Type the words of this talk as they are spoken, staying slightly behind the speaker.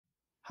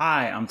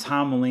Hi, I'm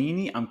Tom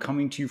Mulaney. I'm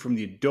coming to you from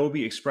the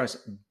Adobe Express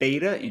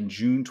Beta in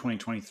June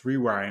 2023,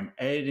 where I am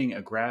editing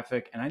a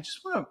graphic. And I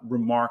just want to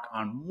remark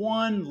on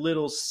one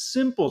little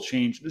simple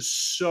change that is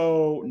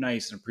so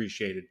nice and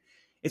appreciated.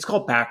 It's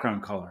called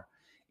background color.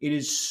 It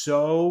is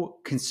so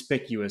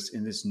conspicuous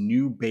in this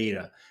new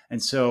beta. And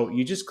so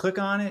you just click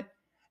on it,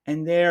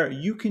 and there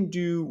you can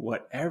do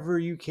whatever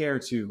you care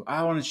to.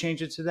 I want to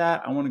change it to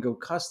that. I want to go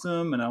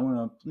custom, and I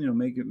want to,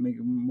 make it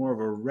more of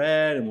a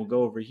red, and we'll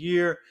go over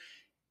here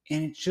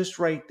and it's just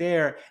right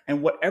there.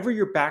 And whatever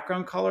your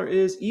background color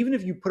is, even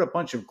if you put a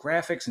bunch of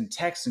graphics and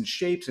text and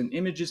shapes and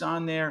images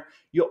on there,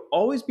 you'll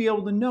always be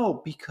able to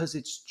know because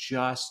it's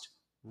just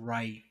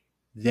right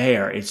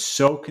there. It's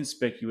so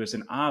conspicuous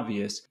and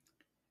obvious.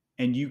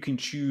 And you can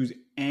choose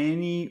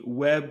any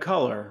web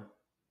color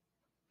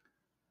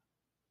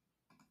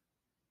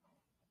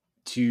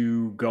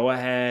to go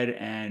ahead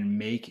and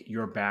make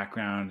your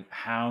background.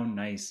 How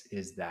nice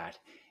is that?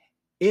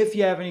 If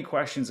you have any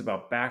questions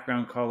about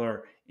background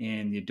color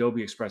in the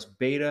Adobe Express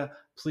Beta,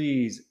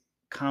 please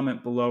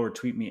comment below or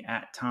tweet me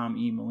at Tom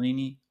E.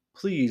 Mulaney.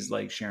 Please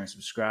like, share, and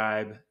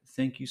subscribe.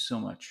 Thank you so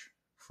much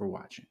for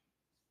watching.